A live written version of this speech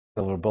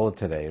silver bullet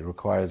today. It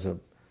requires a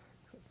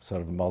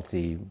sort of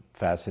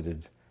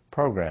multifaceted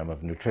program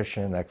of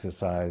nutrition,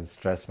 exercise,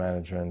 stress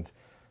management,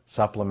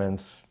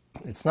 supplements.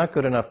 It's not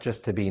good enough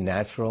just to be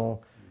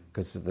natural,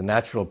 because the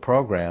natural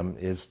program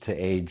is to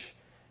age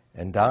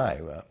and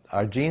die.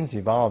 Our genes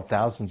evolved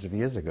thousands of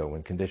years ago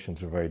when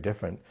conditions were very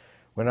different.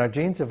 When our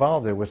genes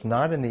evolved, it was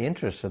not in the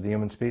interest of the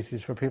human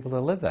species for people to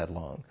live that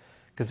long,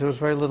 because there was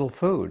very little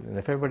food. And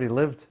if everybody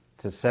lived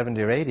to 70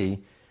 or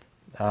 80,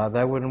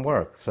 that wouldn't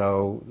work.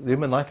 So the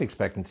human life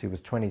expectancy was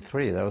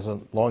 23. That was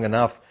long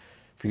enough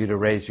for you to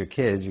raise your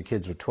kids. Your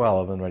kids were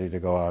 12 and ready to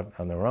go out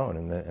on their own,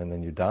 and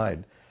then you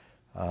died.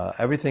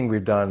 Everything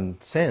we've done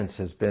since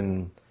has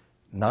been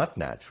not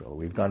natural.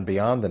 We've gone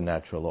beyond the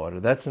natural order.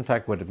 That's in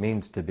fact what it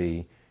means to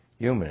be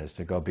human, is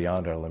to go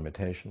beyond our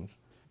limitations.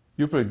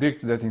 You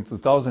predict that in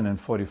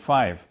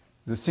 2045,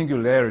 the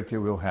singularity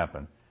will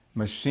happen.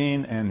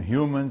 Machine and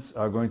humans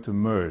are going to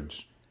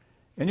merge.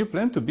 And you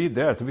plan to be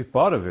there, to be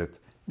part of it.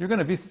 You're going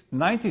to be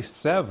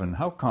 97.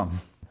 How come?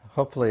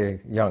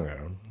 Hopefully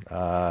younger.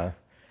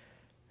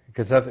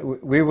 Because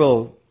we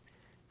will...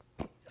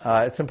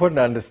 it's important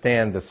to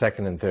understand the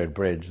second and third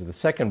bridge. The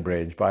second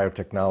bridge,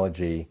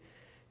 biotechnology,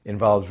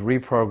 involves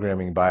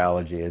reprogramming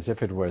biology as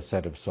if it were a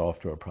set of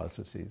software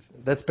processes.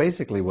 That's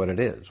basically what it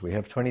is. We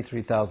have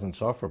 23,000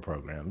 software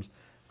programs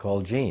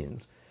called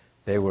genes.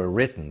 They were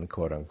written,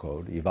 quote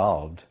unquote,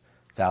 evolved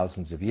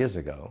thousands of years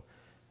ago,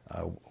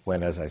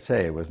 when, as I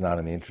say, it was not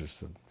in the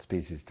interest of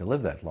species to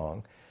live that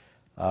long.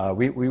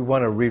 We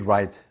want to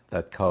rewrite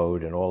that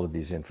code and all of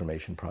these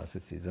information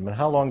processes. I mean,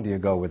 how long do you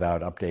go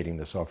without updating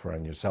the software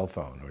on your cell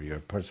phone or your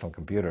personal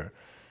computer?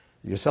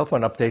 Your cell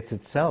phone updates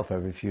itself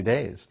every few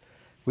days.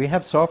 We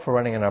have software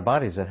running in our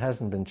bodies that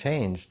hasn't been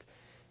changed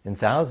in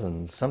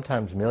thousands,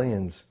 sometimes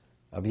millions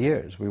of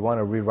years. We want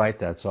to rewrite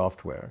that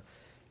software.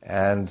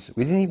 And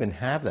we didn't even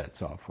have that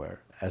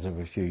software as of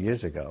a few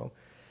years ago.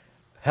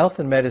 Health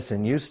and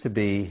medicine used to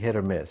be hit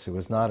or miss. It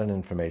was not an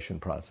information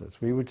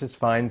process. We would just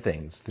find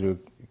things through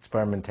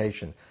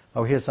experimentation.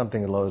 Oh, here's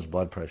something that lowers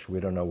blood pressure. We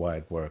don't know why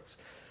it works.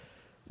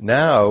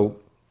 Now,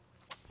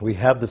 we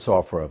have the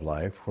software of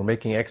life. We're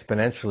making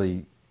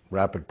exponentially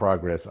rapid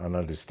progress on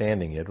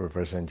understanding it,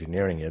 reverse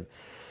engineering it.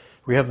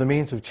 We have the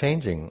means of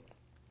changing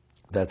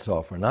that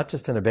software, not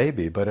just in a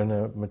baby, but in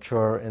a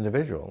mature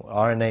individual.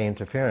 RNA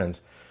interference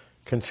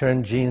can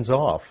turn genes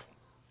off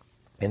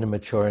in a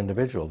mature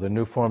individual. There are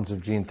new forms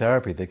of gene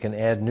therapy that can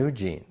add new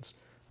genes.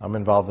 I'm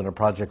involved in a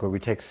project where we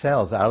take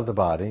cells out of the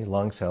body,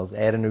 lung cells,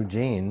 add a new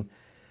gene,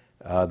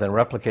 then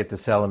replicate the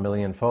cell a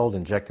millionfold,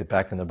 inject it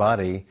back in the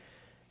body,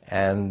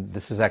 and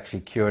this is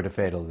actually cured a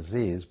fatal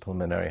disease,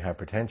 pulmonary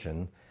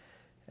hypertension,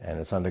 and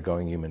it's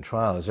undergoing human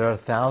trials. There are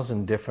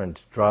 1,000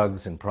 different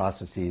drugs and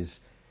processes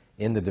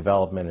in the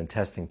development and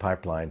testing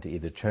pipeline to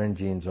either turn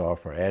genes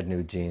off or add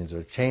new genes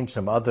or change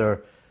some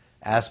other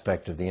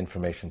aspect of the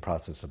information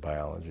process of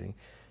biology.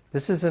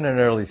 This is in an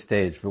early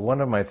stage, but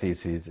one of my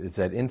theses is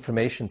that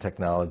information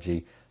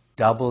technology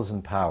doubles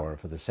in power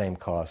for the same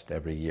cost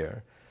every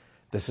year.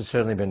 This has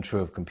certainly been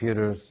true of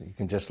computers. You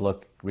can just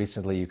look,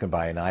 recently you can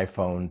buy an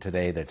iPhone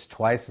today that's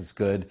twice as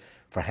good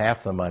for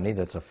half the money.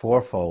 That's a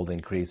fourfold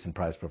increase in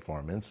price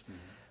performance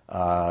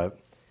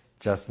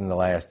just in the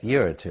last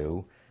year or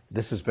two.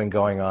 This has been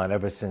going on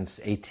ever since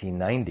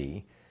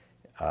 1890.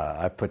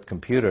 I put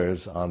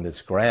computers on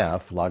this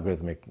graph,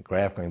 logarithmic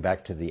graph going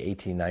back to the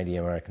 1890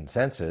 American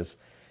census,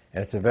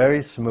 and it's a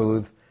very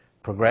smooth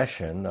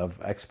progression of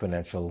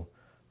exponential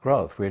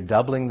growth. We're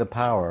doubling the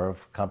power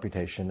of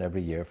computation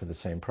every year for the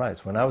same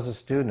price. When I was a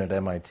student at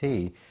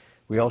MIT,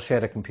 we all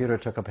shared a computer,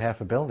 took up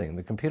half a building.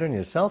 The computer in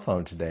your cell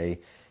phone today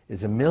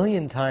is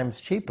 1,000,000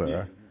 times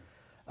cheaper,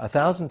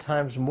 1,000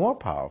 times more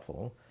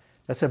powerful.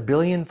 That's a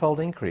billion-fold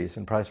increase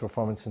in price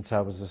performance since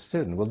I was a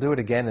student. We'll do it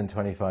again in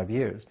 25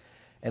 years.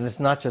 And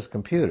it's not just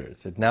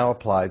computers. It now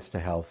applies to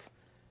health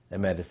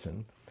and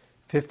medicine.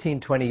 15,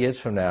 20 years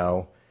from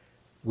now,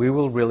 we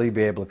will really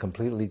be able to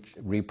completely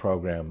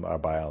reprogram our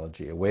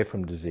biology away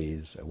from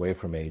disease, away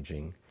from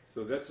aging.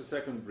 So that's the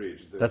second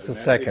bridge. That's the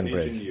second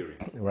bridge.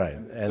 Right.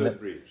 And the third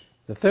bridge.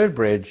 The third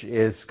bridge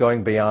is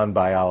going beyond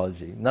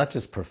biology, not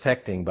just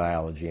perfecting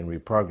biology and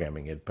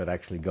reprogramming it, but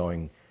actually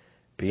going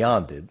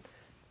beyond it.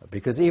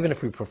 Because even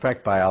if we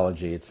perfect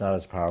biology, it's not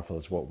as powerful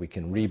as what we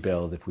can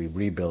rebuild if we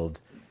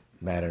rebuild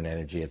matter and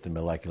energy at the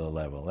molecular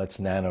level. That's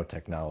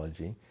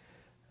nanotechnology.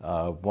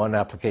 One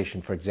application,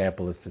 for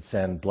example, is to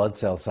send blood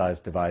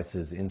cell-sized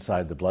devices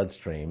inside the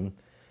bloodstream,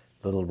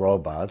 little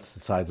robots the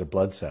size of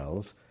blood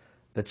cells,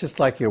 that just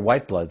like your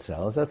white blood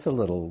cells, that's a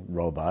little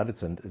robot,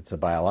 it's a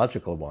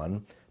biological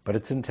one, but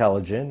it's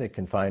intelligent. It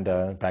can find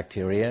a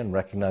bacteria and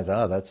recognize,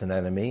 oh, that's an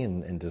enemy,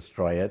 and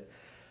destroy it.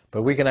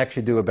 But we can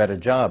actually do a better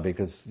job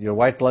because your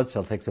white blood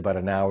cell takes about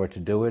an hour to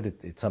do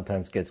it. It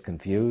sometimes gets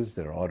confused.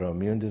 There are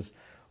autoimmune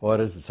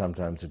disorders. It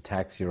sometimes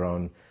attacks your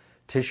own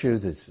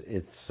tissues.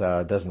 It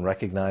doesn't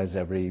recognize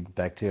every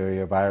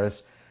bacteria or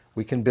virus.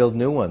 We can build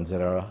new ones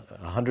that are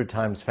 100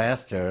 times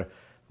faster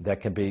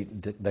that can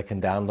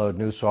download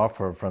new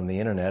software from the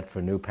internet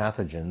for new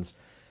pathogens.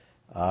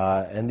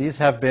 And these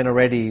have been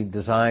already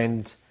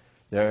designed,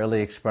 There are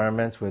early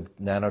experiments with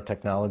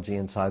nanotechnology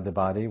inside the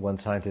body. One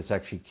scientist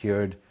actually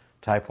cured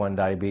type 1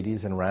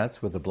 diabetes in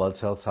rats with a blood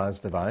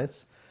cell-sized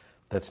device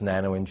that's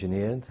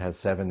nano-engineered, has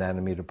 7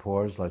 nanometer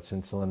pores, lets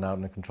insulin out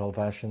in a controlled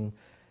fashion.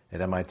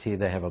 At MIT,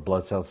 they have a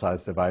blood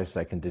cell-sized device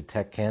that can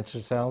detect cancer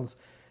cells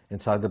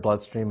inside the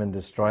bloodstream and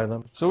destroy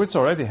them. So it's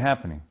already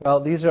happening. Well,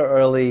 these are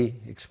early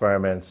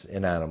experiments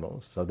in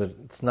animals, so that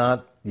it's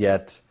not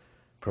yet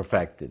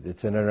perfected.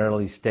 It's in an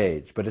early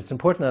stage. But it's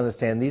important to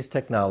understand these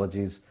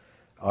technologies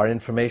are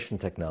information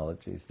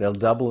technologies. They'll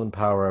double in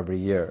power every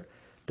year.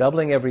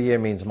 Doubling every year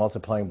means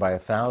multiplying by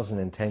 1,000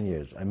 in 10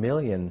 years,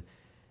 1,000,000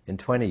 in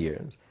 20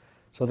 years.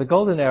 So the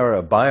golden era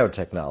of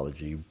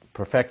biotechnology,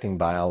 perfecting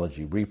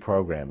biology,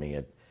 reprogramming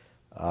it,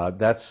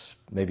 that's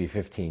maybe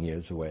 15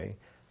 years away.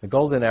 The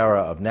golden era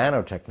of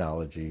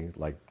nanotechnology,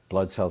 like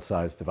blood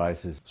cell-sized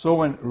devices. So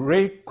when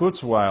Ray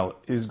Kurzweil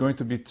is going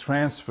to be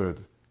transferred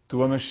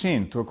to a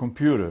machine, to a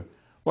computer,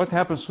 what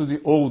happens to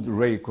the old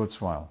Ray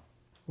Kurzweil?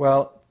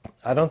 Well,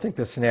 I don't think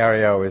the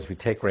scenario is we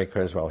take Ray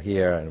Kurzweil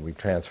here and we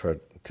transfer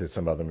it to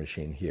some other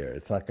machine here.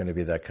 It's not going to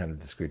be that kind of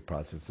discrete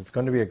process. It's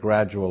going to be a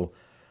gradual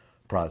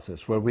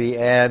process where we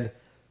add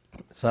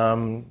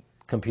some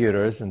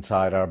computers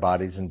inside our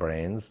bodies and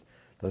brains.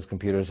 Those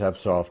computers have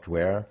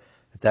software.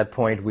 At that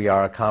point, we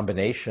are a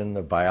combination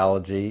of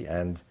biology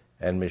and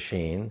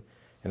machine.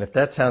 And if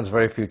that sounds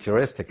very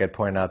futuristic, I'd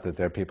point out that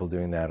there are people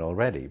doing that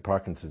already.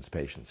 Parkinson's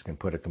patients can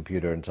put a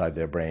computer inside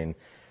their brain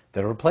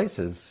that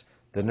replaces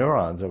the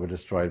neurons that were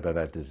destroyed by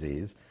that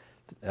disease.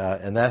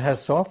 And that has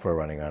software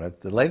running on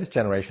it. The latest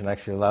generation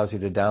actually allows you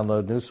to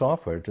download new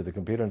software to the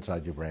computer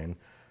inside your brain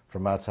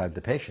from outside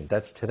the patient.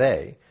 That's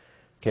today.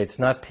 Okay, it's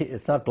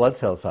not blood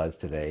cell size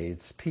today,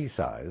 it's pea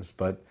size,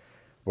 but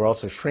we're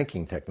also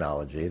shrinking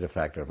technology at a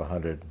factor of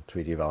 100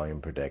 3D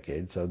volume per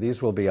decade. So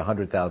these will be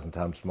 100,000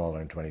 times smaller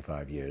in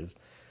 25 years.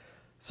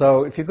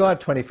 So if you go out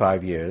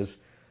 25 years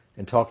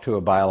and talk to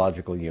a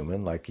biological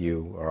human like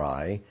you or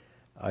I,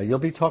 you'll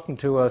be talking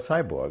to a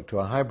cyborg, to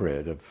a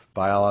hybrid of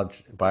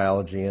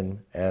biology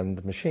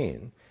and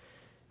machine.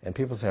 And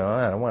people say, oh,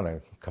 I don't want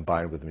to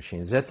combine with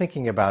machines. They're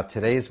thinking about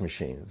today's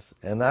machines.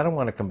 And I don't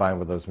want to combine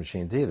with those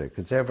machines either,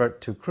 because they're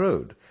too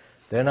crude.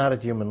 They're not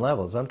at human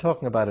levels. I'm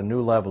talking about a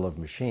new level of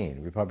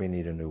machine. We probably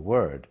need a new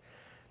word.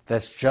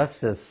 That's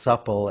just as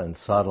supple and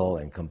subtle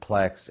and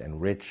complex and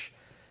rich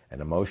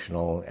and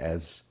emotional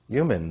as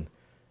human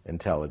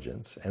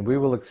intelligence. And we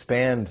will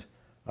expand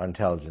our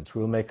intelligence.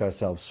 We will make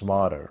ourselves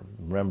smarter,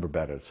 remember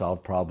better,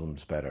 solve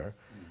problems better.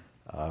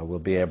 We'll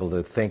be able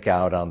to think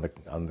out on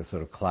the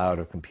sort of cloud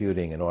of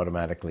computing and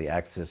automatically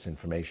access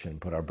information,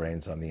 put our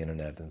brains on the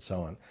internet, and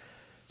so on.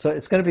 So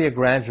it's going to be a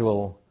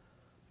gradual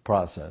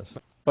process.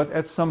 But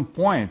at some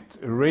point,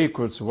 Ray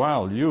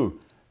Kurzweil,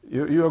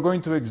 you are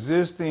going to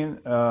exist in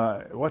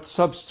what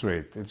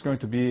substrate? It's going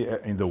to be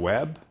in the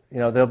web? You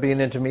know, there'll be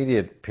an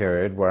intermediate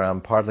period where I'm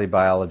partly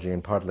biology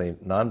and partly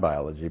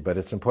non-biology, but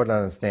it's important to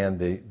understand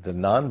the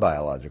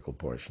non-biological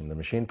portion, the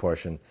machine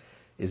portion,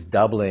 is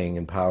doubling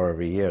in power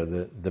every year.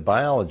 The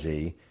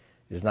biology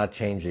is not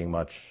changing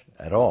much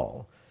at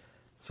all.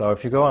 So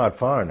if you go out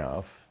far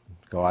enough,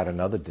 go out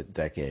another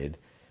decade,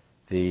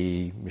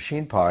 the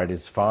machine part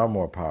is far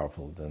more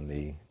powerful than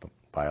the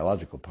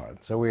biological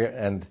part.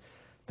 And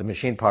the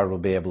machine part will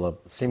be able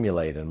to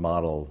simulate and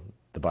model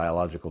the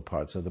biological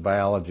part, so the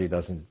biology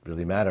doesn't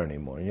really matter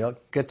anymore. You'll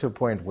get to a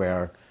point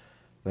where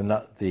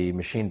the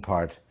machine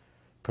part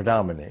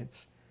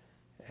predominates.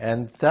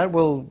 And that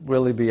will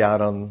really be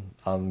out on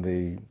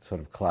the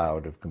sort of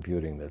cloud of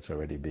computing that's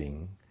already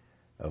being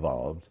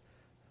evolved.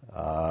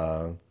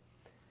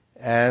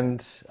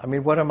 And, I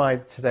mean, what am I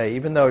today?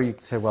 Even though you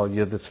say, well,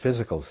 you're this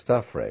physical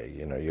stuff, Ray.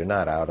 You know, you're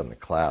not out on the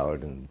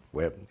cloud and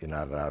web, you're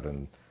not out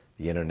on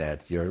the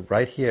internet. You're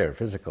right here,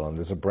 physical, and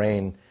there's a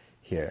brain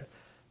here.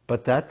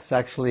 But that's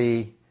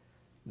actually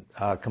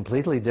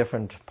completely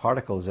different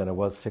particles than it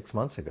was 6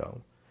 months ago.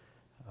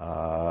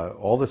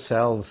 All the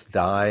cells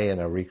die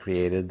and are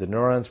recreated. The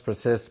neurons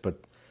persist, but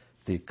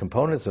the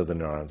components of the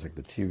neurons, like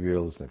the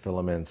tubules, the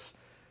filaments,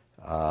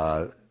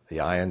 the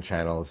ion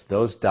channels,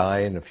 those die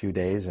in a few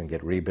days and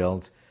get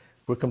rebuilt.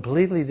 We're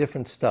completely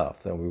different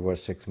stuff than we were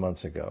 6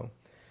 months ago.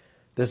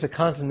 There's a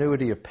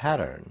continuity of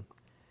pattern.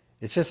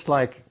 It's just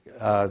like,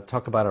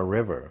 talk about a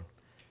river.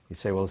 You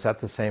say, well, is that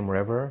the same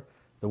river?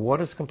 The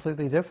water's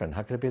completely different.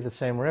 How could it be the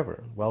same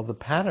river? Well, the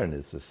pattern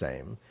is the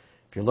same.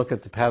 If you look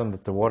at the pattern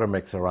that the water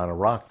makes around a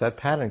rock, that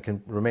pattern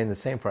can remain the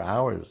same for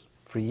hours,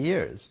 for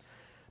years.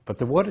 But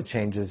the water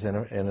changes in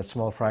a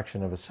small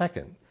fraction of a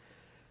second.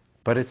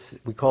 But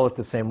we call it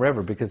the same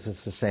river because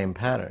it's the same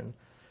pattern.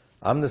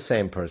 I'm the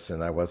same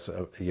person I was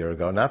a year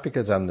ago, not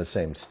because I'm the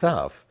same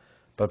stuff,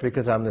 but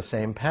because I'm the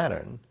same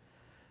pattern.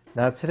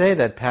 Now today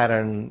that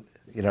pattern,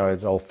 you know,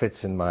 it all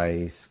fits in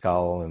my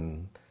skull,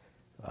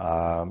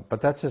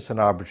 but that's just an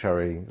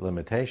arbitrary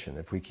limitation.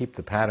 If we keep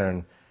the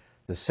pattern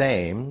the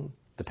same,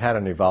 the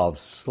pattern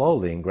evolves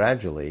slowly and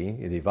gradually,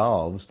 it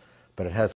evolves, but it has